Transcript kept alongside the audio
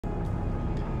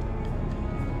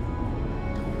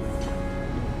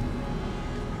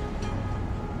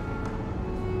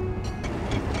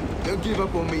Don't give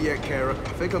up on me yet, Kara.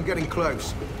 I think I'm getting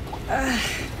close.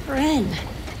 Ren,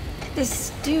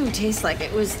 this stew tastes like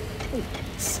it was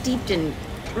steeped in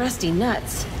rusty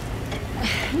nuts.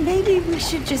 Maybe we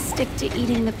should just stick to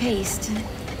eating the paste.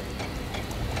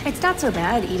 It's not so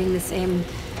bad eating the same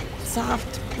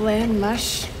soft, bland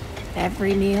mush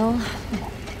every meal,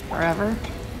 forever.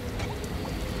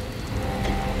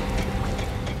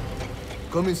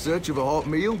 Come in search of a hot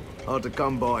meal? Hard to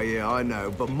come by here, I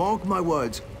know, but mark my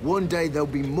words, one day there'll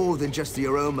be more than just the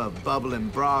aroma of bubbling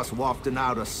brass wafting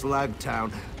out of Slag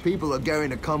Town. People are going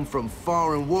to come from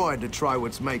far and wide to try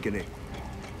what's making it.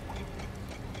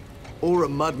 Or a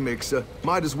mud mixer.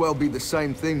 Might as well be the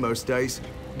same thing most days.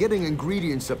 Getting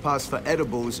ingredients that pass for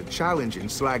edible is a challenge in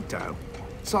Slag Town.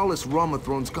 Solus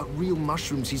Romathron's got real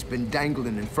mushrooms he's been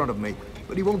dangling in front of me,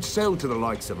 but he won't sell to the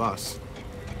likes of us.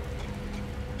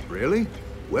 Really?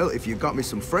 Well, if you got me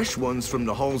some fresh ones from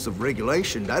the halls of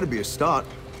regulation, that'd be a start.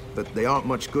 But they aren't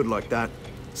much good like that.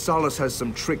 Solus has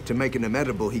some trick to making them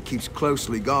edible he keeps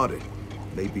closely guarded.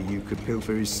 Maybe you could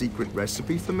pilfer his secret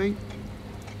recipe for me?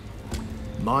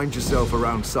 Mind yourself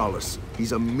around Solus.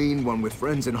 He's a mean one with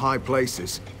friends in high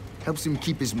places. Helps him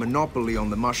keep his monopoly on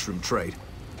the mushroom trade.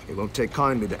 He won't take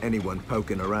kindly to anyone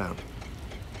poking around.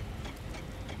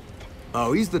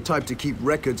 Oh, he's the type to keep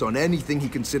records on anything he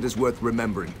considers worth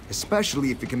remembering, especially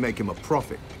if it can make him a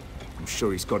profit. I'm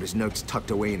sure he's got his notes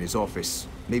tucked away in his office,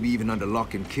 maybe even under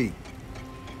lock and key.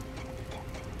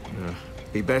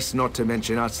 Be best not to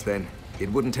mention us, then. It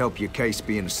wouldn't help your case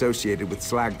being associated with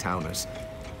Slagtowners.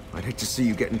 I'd hate to see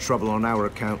you get in trouble on our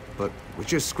account, but we're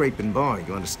just scraping by,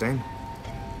 you understand?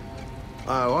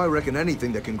 Oh, I reckon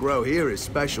anything that can grow here is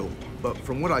special, but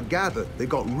from what I gather, they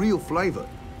got real flavor.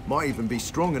 Might even be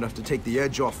strong enough to take the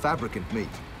edge off fabricant meat.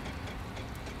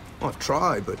 I've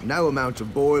tried, but no amount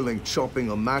of boiling,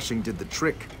 chopping, or mashing did the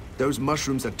trick. Those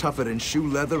mushrooms are tougher than shoe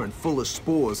leather and full of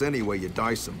spores any way you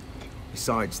dice them.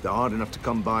 Besides, they're hard enough to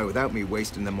come by without me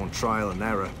wasting them on trial and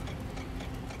error.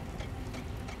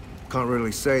 Can't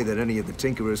really say that any of the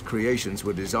Tinkerer's creations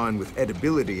were designed with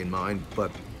edibility in mind,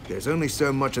 but there's only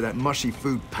so much of that mushy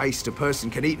food paste a person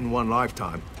can eat in one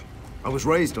lifetime. I was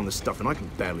raised on this stuff and I can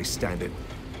barely stand it.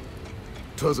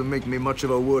 Doesn't make me much of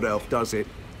a wood elf, does it?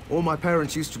 All my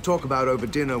parents used to talk about over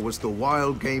dinner was the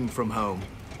wild game from home.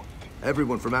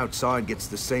 Everyone from outside gets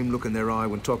the same look in their eye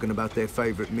when talking about their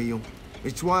favorite meal.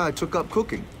 It's why I took up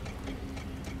cooking.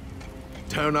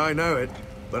 Don't I know it?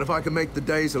 But if I can make the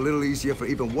days a little easier for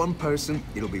even one person,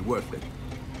 it'll be worth it.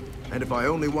 And if I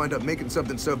only wind up making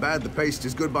something so bad the paste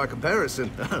is good by comparison,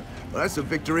 well, that's a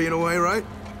victory in a way, right?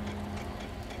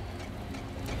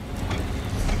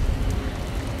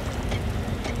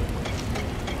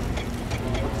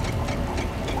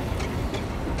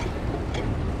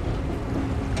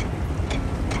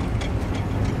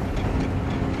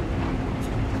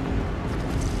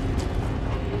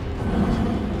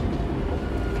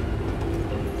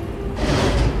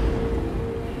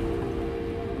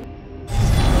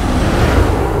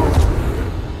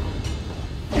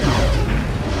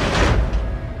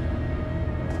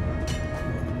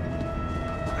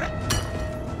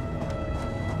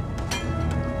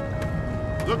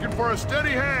 Looking for a steady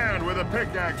hand with a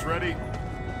pickaxe ready.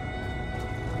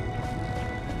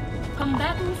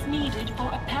 Combatants needed for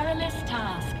a perilous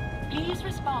task. Please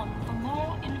respond for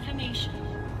more information.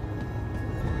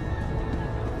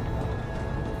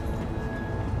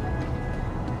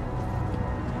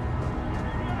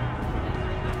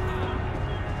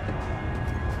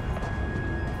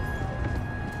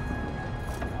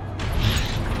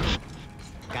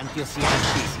 Cantio sia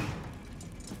altissimo.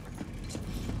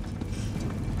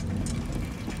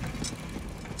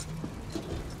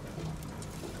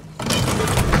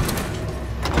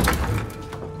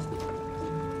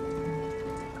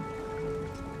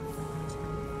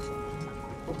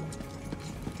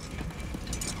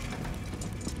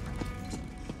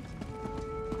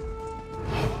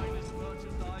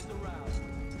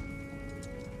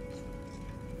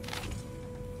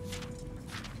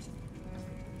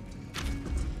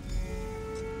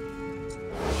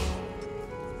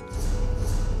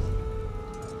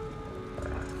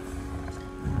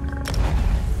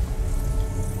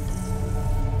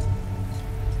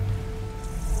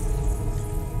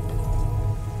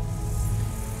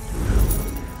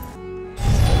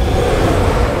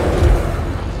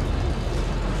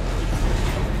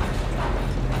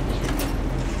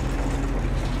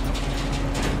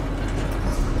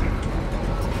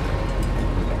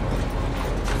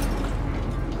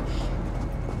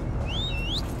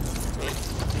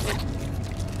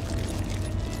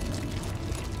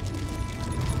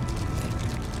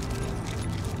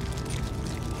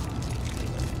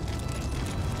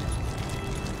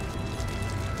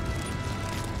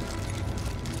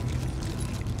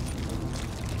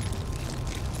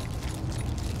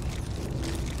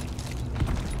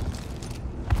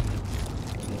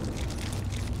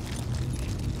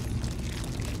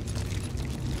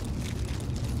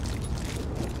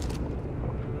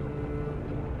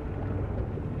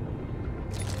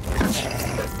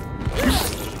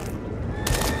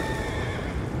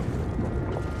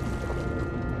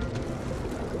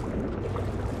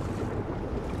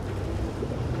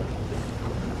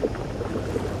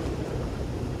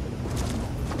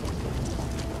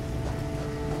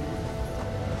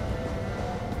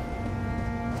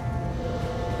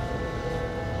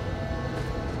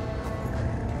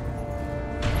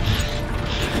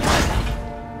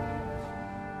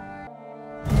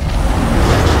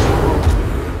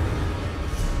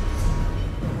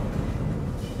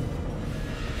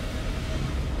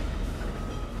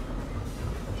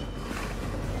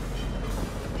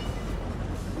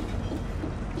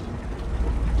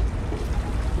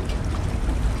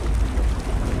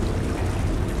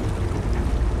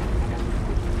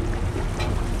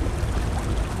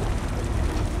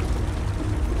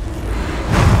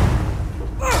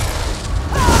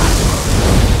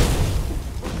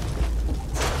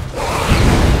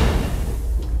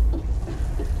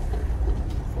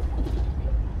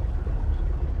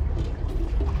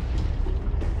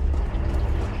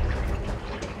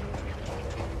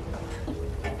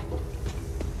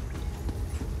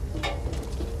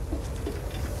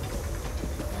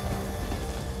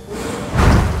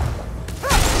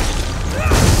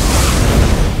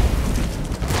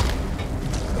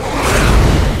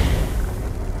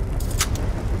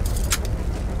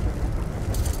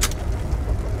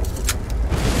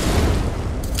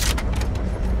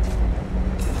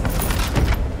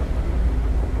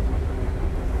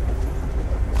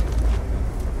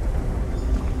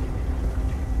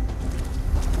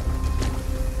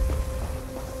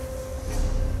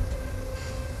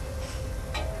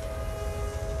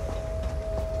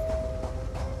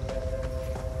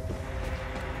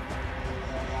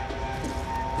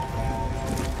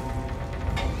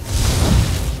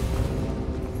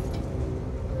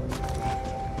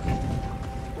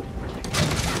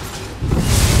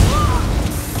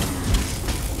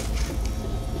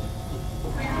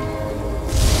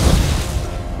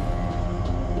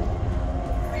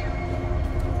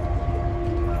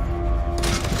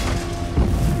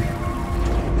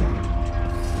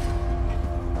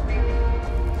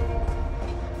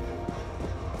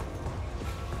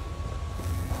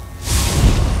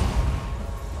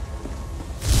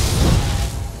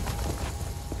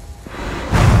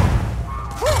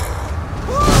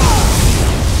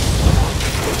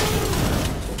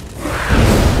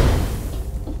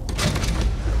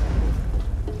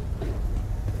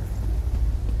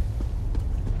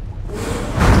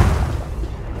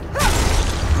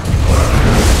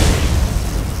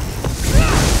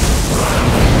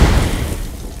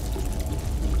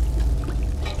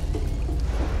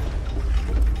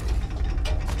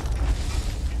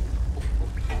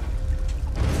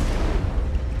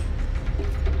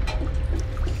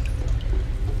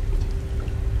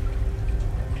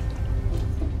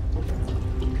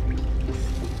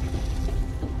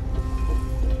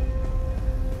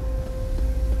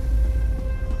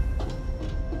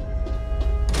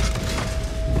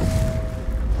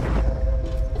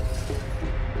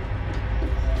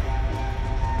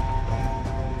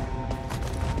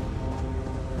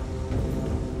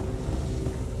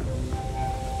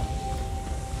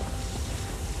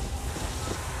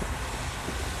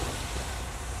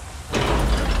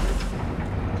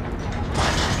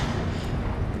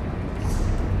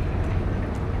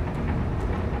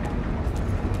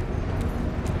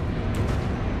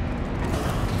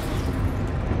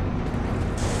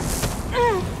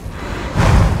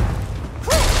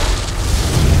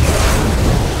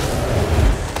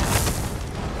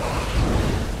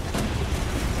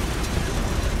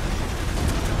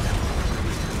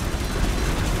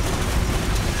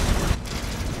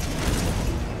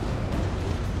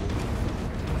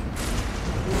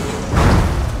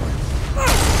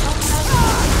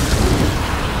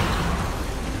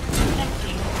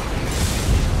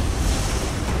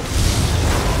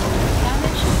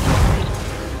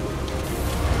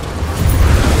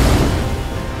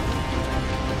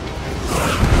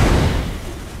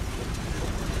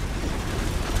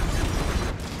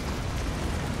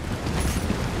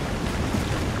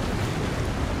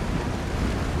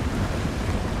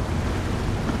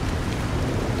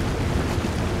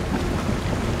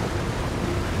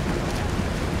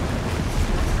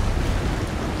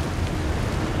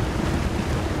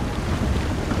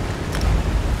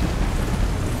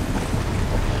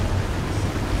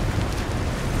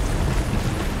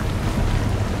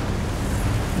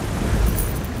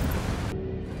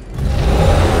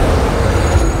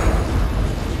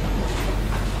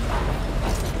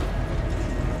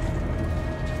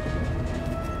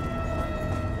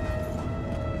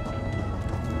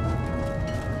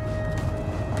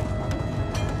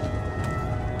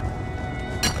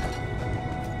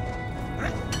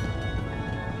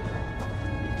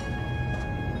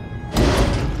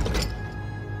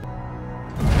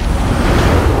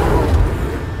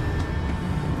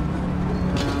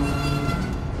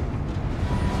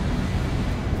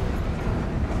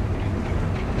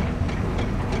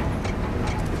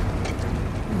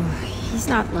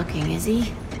 not looking, is he?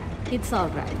 It's all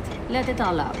right. Let it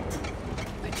all out.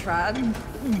 I tried.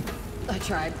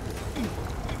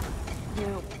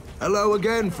 No. Hello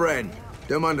again, friend.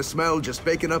 Don't mind the smell, just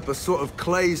baking up a sort of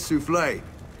clay souffle.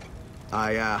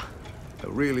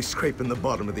 Really scraping the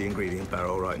bottom of the ingredient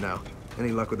barrel right now. Any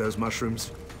luck with those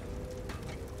mushrooms?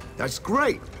 That's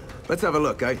great! Let's have a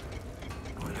look, eh?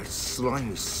 Oh, that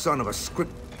slimy son of a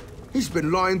script. He's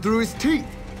been lying through his teeth.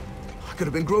 I could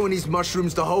have been growing these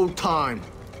mushrooms the whole time.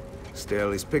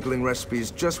 Still, his pickling recipe is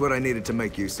just what I needed to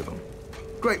make use of them.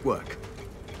 Great work.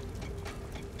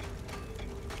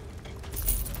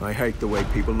 I hate the way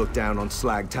people look down on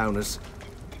slag towners.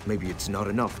 Maybe it's not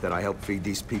enough that I help feed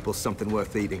these people something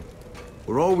worth eating.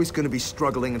 We're always going to be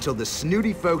struggling until the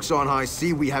snooty folks on high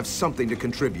see we have something to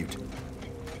contribute.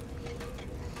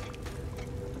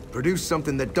 Produce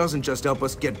something that doesn't just help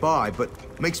us get by, but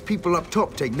makes people up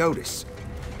top take notice.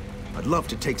 I'd love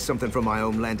to take something from my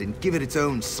homeland and give it its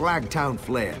own slag town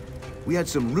flair. We had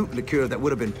some root liqueur that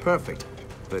would have been perfect,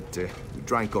 but we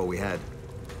drank all we had.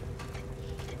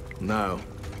 No,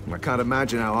 I can't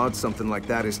imagine how hard something like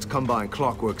that is to come by in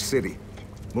Clockwork City.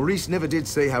 Maurice never did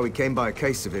say how he came by a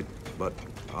case of it, but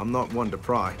I'm not one to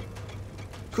pry.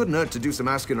 Couldn't hurt to do some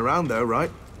asking around though,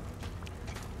 right?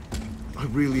 I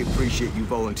really appreciate you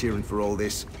volunteering for all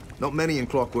this. Not many in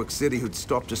Clockwork City who'd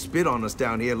stop to spit on us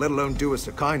down here, let alone do us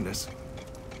a kindness.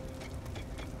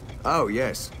 Oh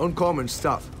yes, uncommon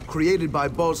stuff. Created by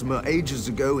Bosmer ages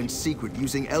ago in secret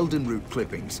using Elden root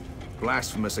clippings.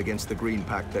 Blasphemous against the Green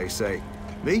Pact, they say.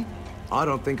 Me? I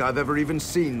don't think I've ever even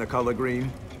seen the color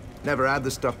green. Never had the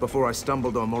stuff before I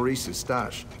stumbled on Maurice's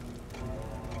stash.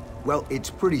 Well, it's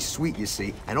pretty sweet, you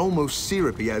see, and almost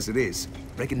syrupy as it is.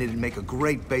 Reckon it'd make a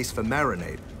great base for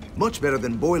marinade. Much better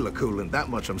than boiler coolant, that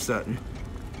much I'm certain.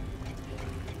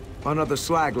 Another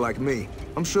slag like me.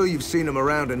 I'm sure you've seen him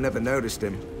around and never noticed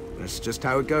him. That's just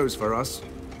how it goes for us.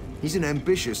 He's an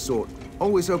ambitious sort,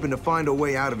 always hoping to find a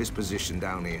way out of his position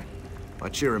down here. I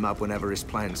cheer him up whenever his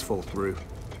plans fall through.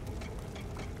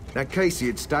 That case he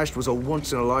had stashed was a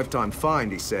once-in-a-lifetime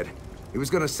find, he said. He was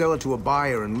gonna sell it to a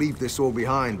buyer and leave this all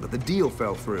behind, but the deal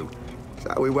fell through.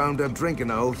 So we wound up drinking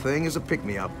the whole thing as a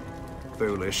pick-me-up.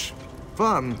 Foolish.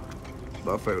 Fun,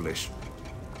 but foolish.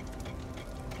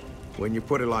 When you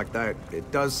put it like that,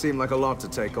 it does seem like a lot to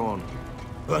take on.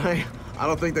 But hey, I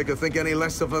don't think they could think any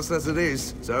less of us as it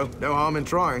is, so no harm in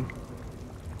trying.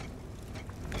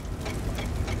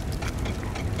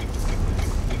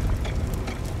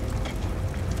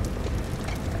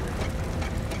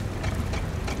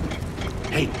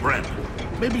 Hey, Brent,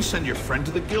 maybe send your friend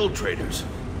to the guild traders.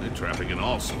 They traffic in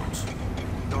all sorts.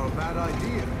 Not a bad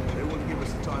idea. They wouldn't give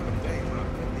us the time of day, but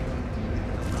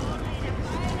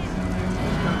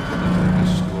Take a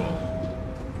stroll.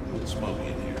 It's smoky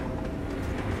in here.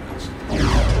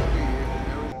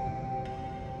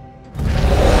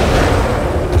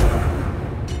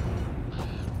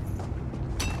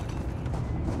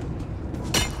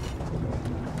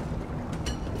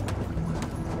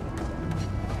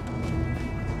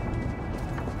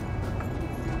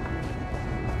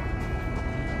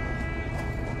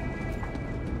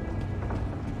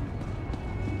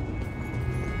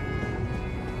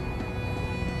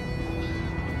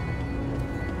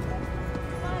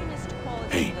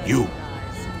 Hey, you!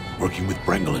 Working with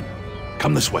Brengelin.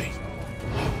 Come this way.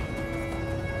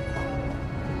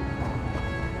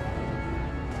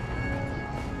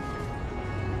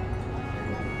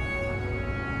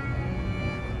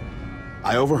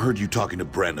 I overheard you talking to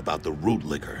Bren about the root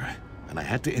liquor, and I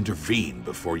had to intervene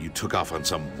before you took off on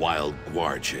some wild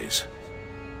guar chase.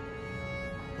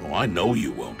 Oh, I know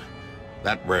you won't.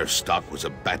 That rare stock was a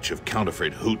batch of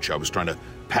counterfeit hooch I was trying to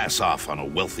pass off on a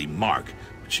wealthy mark,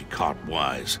 but she caught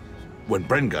wise. When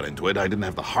Bren got into it, I didn't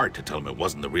have the heart to tell him it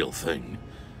wasn't the real thing.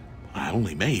 I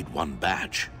only made one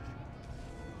batch.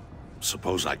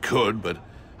 Suppose I could, but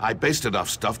I based it off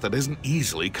stuff that isn't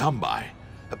easily come by.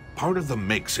 A part of the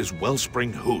mix is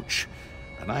wellspring hooch,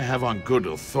 and I have on good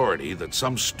authority that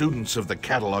some students of the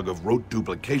catalog of rote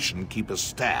duplication keep a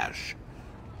stash.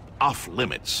 Off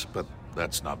limits, but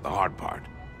that's not the hard part.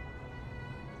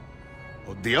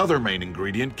 The other main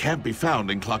ingredient can't be found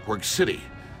in Clockwork City.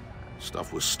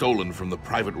 Stuff was stolen from the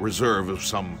private reserve of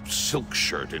some silk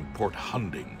shirt in Port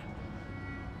Hunding.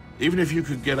 Even if you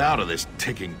could get out of this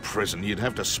ticking prison, you'd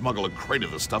have to smuggle a crate of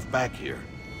the stuff back here.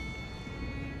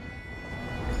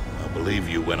 I'll believe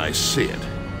you when I see it.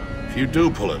 If you do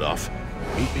pull it off,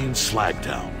 meet me in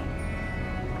Slagtown.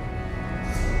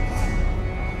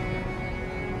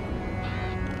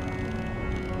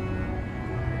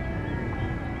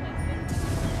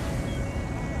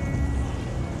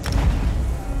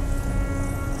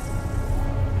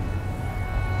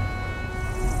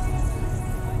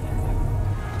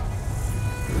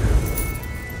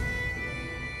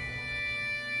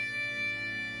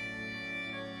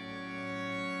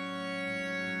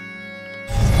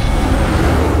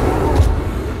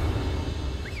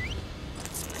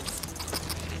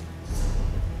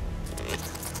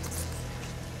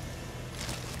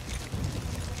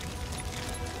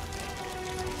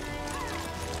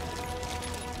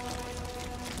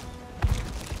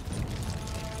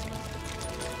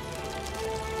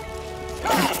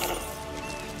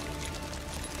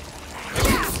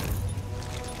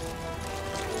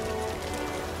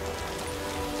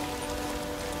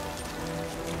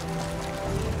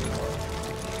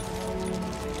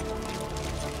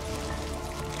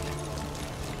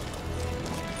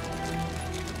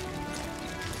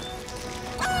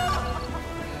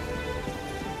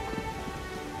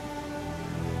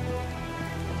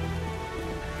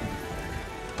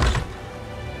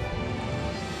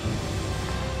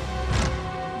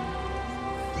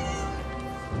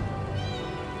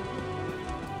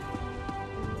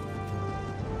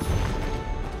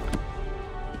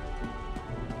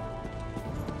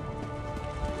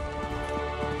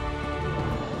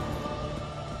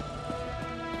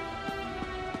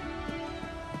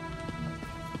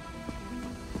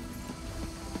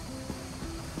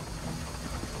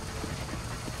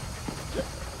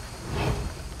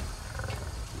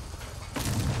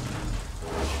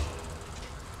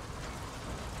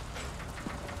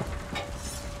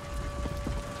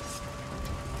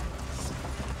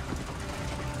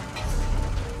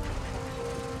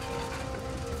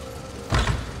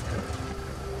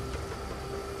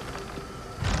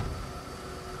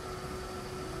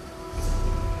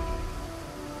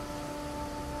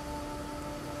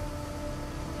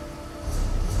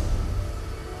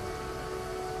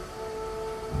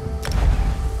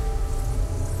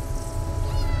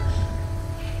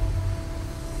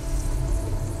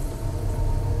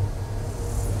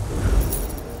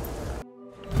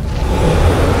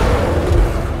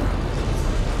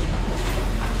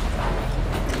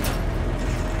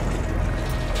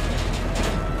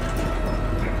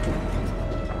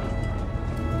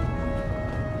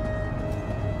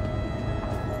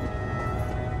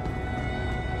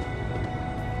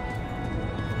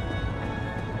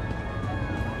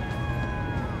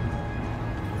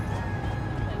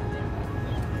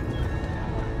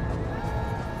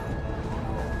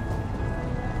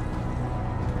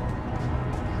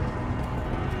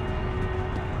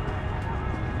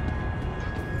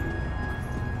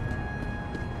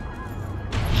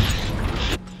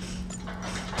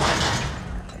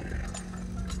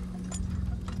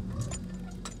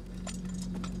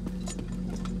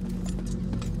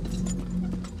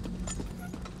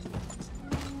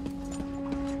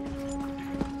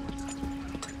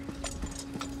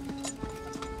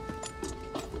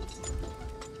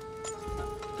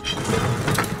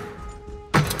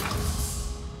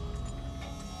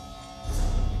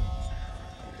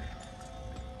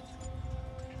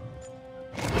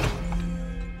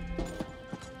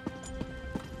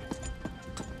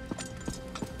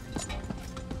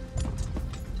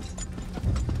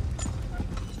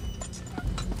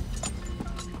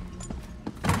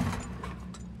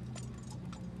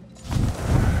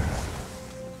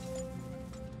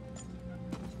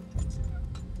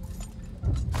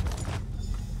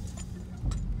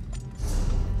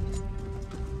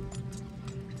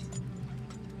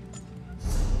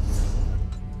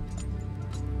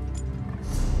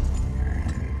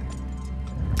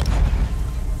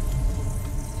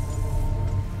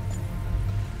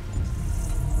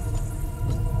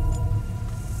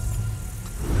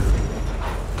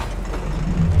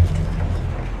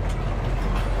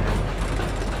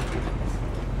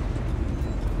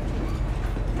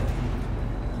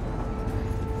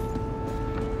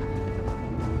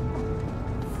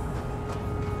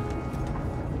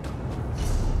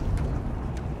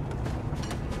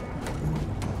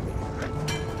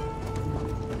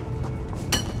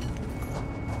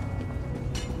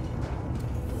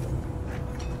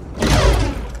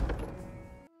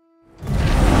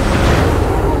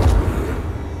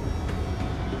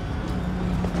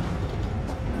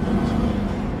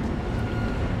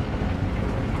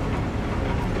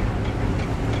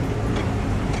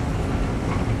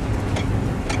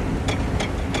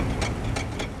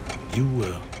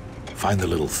 You, find the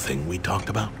little thing we talked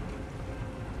about?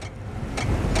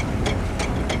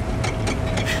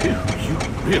 Phew, you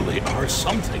really are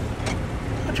something.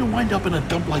 How'd you wind up in a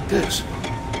dump like this?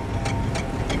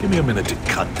 Give me a minute to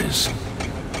cut this.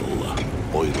 Little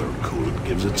boiler coolant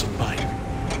gives it some bite.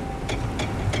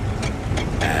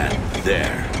 And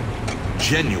there.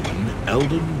 Genuine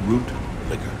Elden Root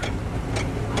liquor.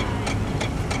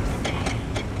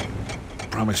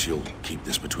 Promise you'll keep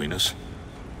this between us.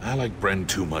 I like Bren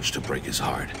too much to break his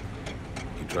heart.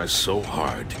 He tries so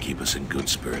hard to keep us in good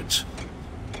spirits.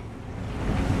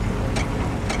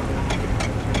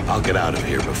 I'll get out of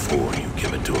here before you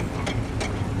give it to him.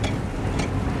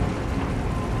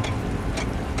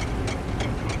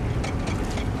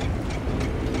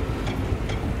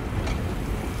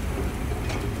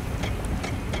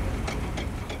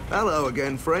 Hello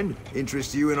again, friend.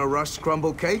 Interest you in a rust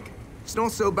crumble cake? It's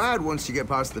not so bad once you get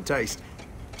past the taste.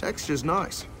 Texture's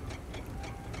nice.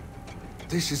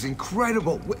 This is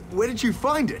incredible. Where did you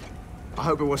find it? I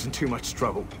hope it wasn't too much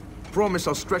trouble. Promise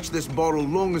I'll stretch this bottle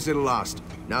long as it'll last,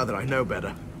 now that I know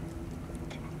better.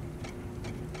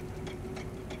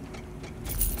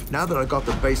 Now that I got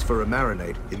the base for a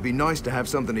marinade, it'd be nice to have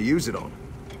something to use it on.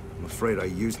 I'm afraid I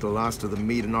used the last of the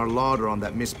meat in our larder on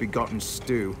that misbegotten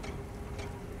stew.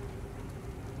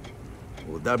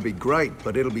 Well, that'd be great,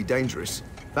 but it'll be dangerous.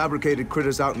 Fabricated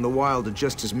critters out in the wild are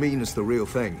just as mean as the real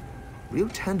thing. Real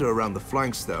tender around the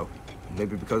flanks, though.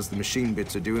 Maybe because the machine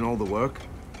bits are doing all the work.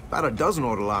 About a dozen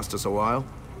ought to last us a while.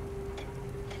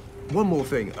 One more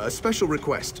thing, a special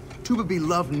request. Tuba B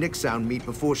loved Nick Sound meat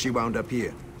before she wound up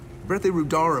here. Brethe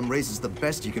Rudarum raises the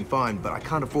best you can find, but I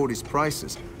can't afford his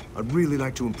prices. I'd really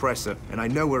like to impress her, and I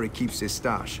know where he keeps his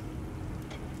stash.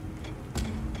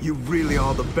 You really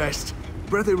are the best.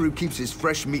 Brethe keeps his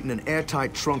fresh meat in an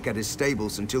airtight trunk at his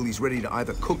stables until he's ready to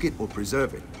either cook it or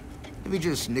preserve it. If he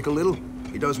just nick a little,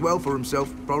 he does well for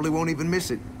himself, probably won't even miss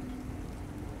it.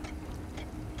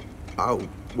 Oh,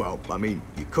 well, I mean,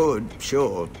 you could,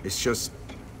 sure. It's just,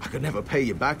 I could never pay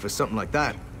you back for something like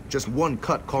that. Just one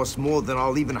cut costs more than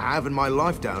I'll even have in my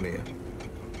life down here.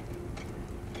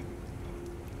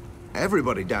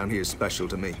 Everybody down here is special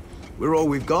to me. We're all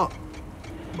we've got.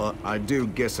 But I do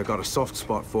guess I got a soft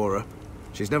spot for her.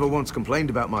 She's never once complained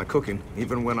about my cooking.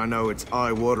 Even when I know it's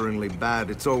eye-wateringly bad,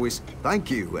 it's always, thank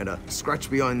you, and a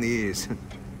scratch behind the ears.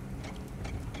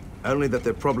 Only that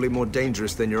they're probably more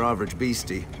dangerous than your average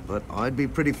beastie, but I'd be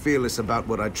pretty fearless about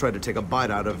what I'd try to take a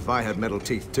bite out of if I had metal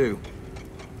teeth, too.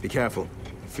 Be careful.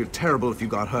 I'd feel terrible if you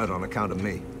got hurt on account of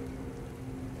me.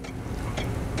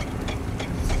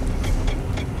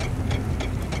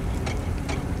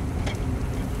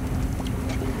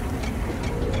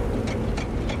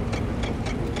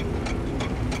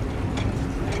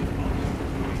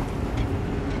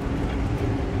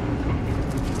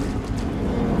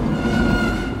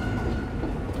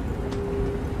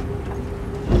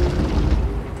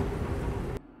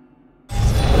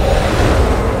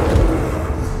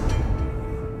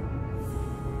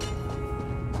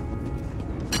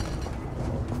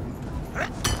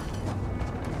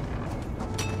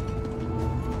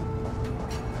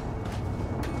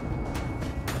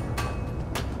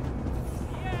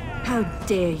 How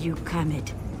dare you,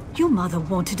 Kermit? Your mother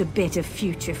wanted a better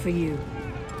future for you.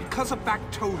 Because a back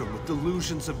totem with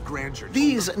delusions of grandeur.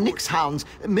 These Nyx hounds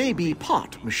may be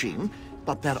part machine,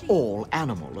 but they're all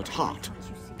animal at heart.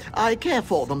 I care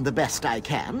for them the best I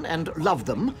can and love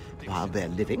them while they're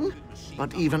living,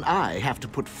 but even I have to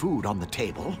put food on the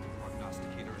table.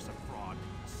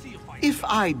 If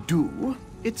I do,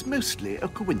 it's mostly a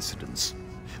coincidence.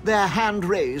 They're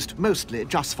hand-raised, mostly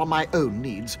just for my own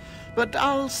needs, but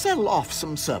I'll sell off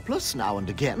some surplus now and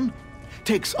again.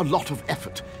 Takes a lot of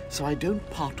effort, so I don't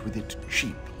part with it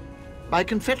cheap. I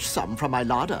can fetch some from my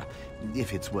larder,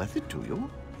 if it's worth it to you.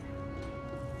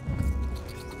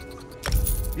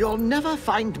 You'll never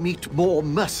find meat more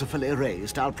mercifully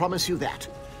raised, I'll promise you that.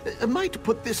 Might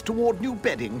put this toward new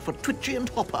bedding for Twitchy and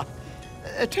Hopper.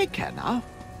 Take care now.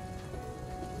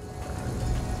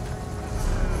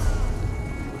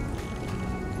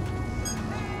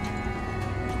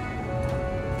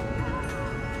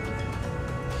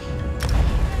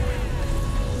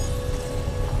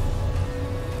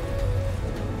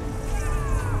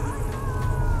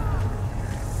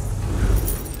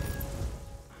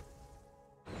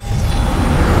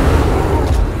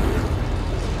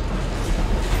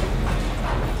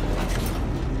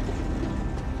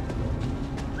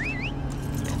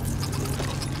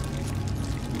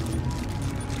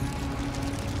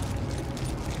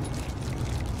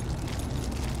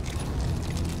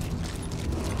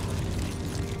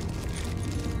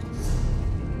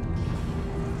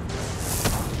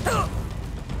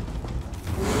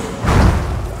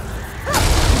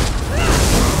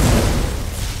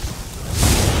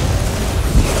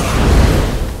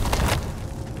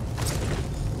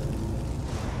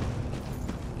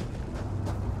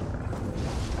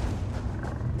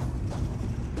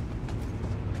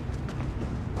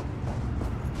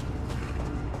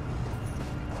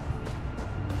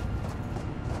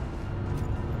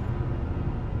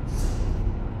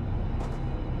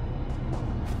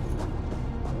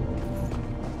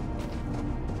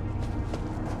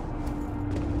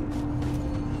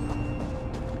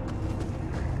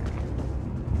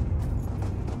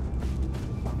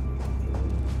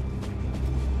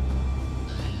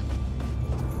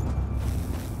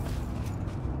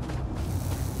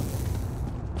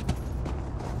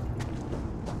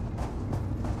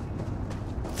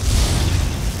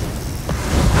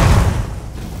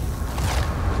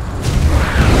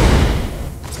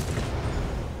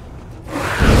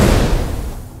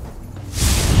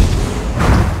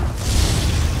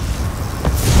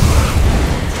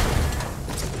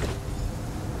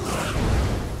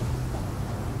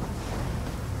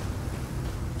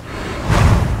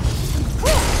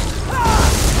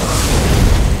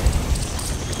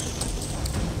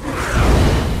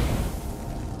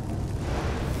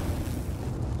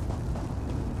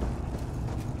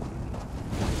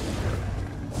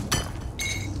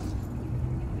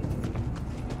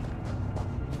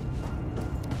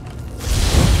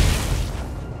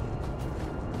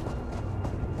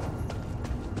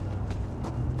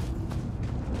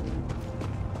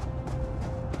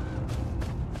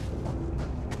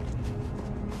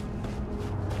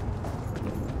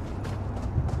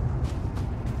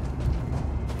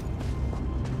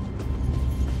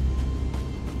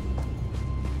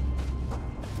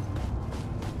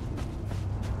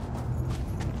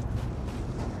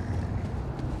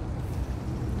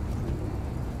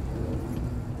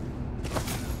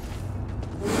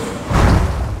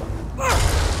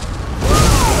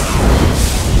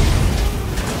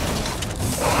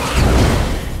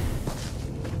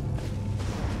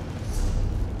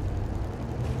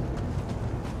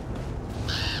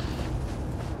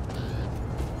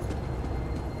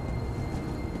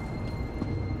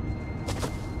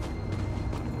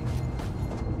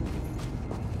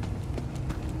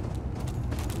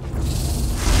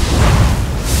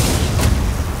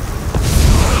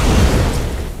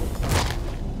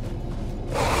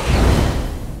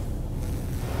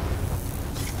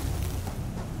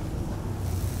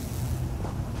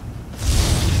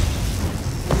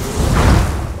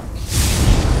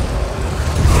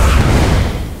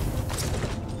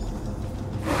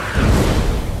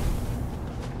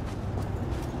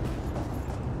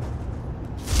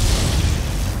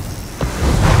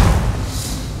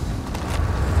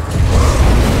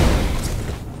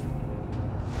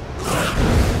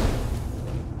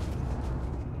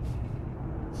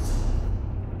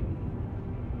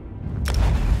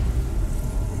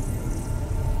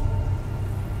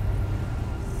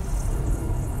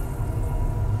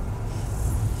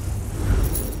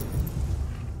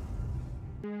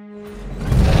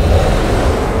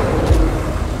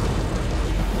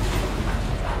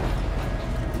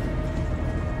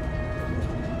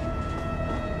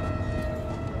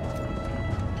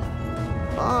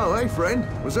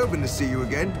 Was hoping to see you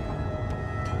again.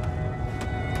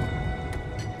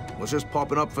 Was just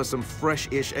popping up for some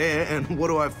fresh-ish air, and what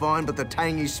do I find but the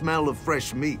tangy smell of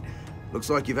fresh meat? Looks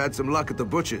like you've had some luck at the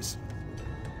butcher's.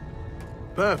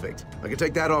 Perfect. I can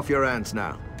take that off your hands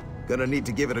now. Gonna need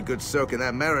to give it a good soak in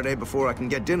that marinade before I can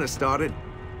get dinner started.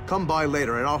 Come by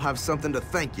later and I'll have something to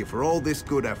thank you for all this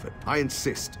good effort. I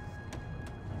insist.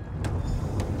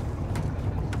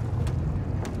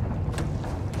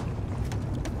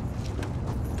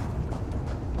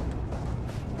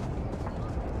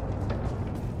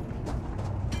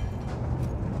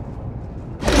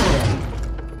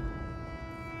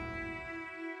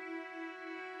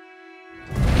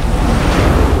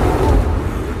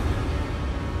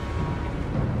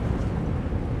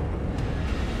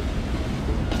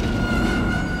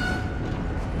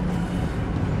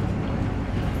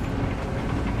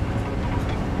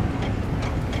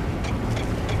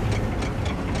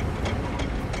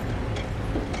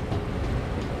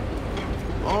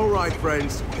 All right,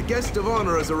 friends. The guest of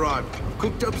honor has arrived. I've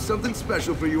cooked up something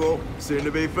special for you all. Soon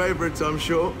to be favorites, I'm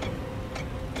sure.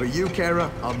 For you,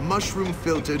 Kara, a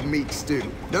mushroom-filtered meat stew.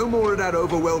 No more of that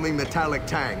overwhelming metallic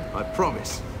tang, I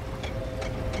promise.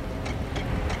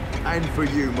 And for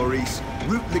you, Maurice,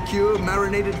 root liqueur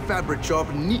marinated fabric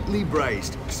chop neatly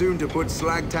braised, soon to put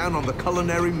Slagtown on the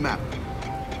culinary map.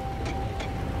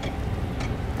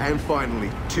 And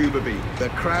finally, Tuba B, the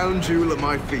crown jewel of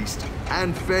my feast.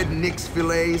 Hand-fed Nick's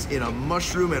fillets in a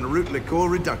mushroom and root liqueur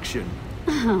reduction.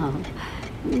 Oh,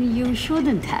 you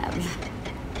shouldn't have.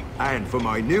 And for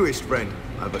my newest friend,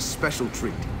 I have a special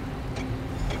treat.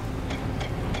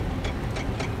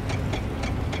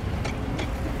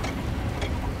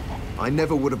 I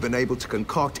never would have been able to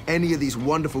concoct any of these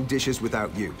wonderful dishes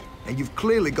without you. And you've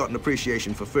clearly got an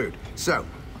appreciation for food. So,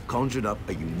 I've conjured up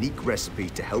a unique recipe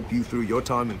to help you through your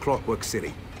time in Clockwork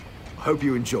City. I hope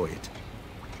you enjoy it.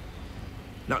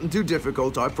 Nothing too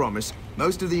difficult, I promise.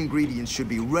 Most of the ingredients should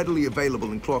be readily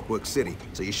available in Clockwork City,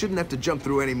 so you shouldn't have to jump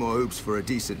through any more hoops for a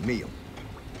decent meal.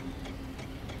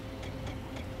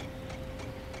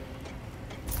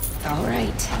 All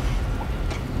right.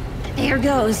 Here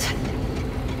goes.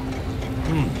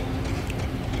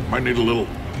 Might need a little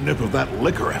nip of that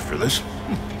liquor after this.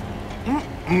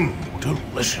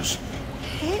 Delicious.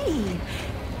 Hey,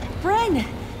 Bren,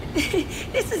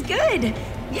 this is good.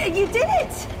 You did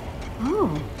it.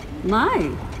 Oh,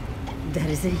 my. There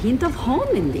is a hint of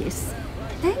home in this.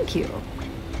 Thank you.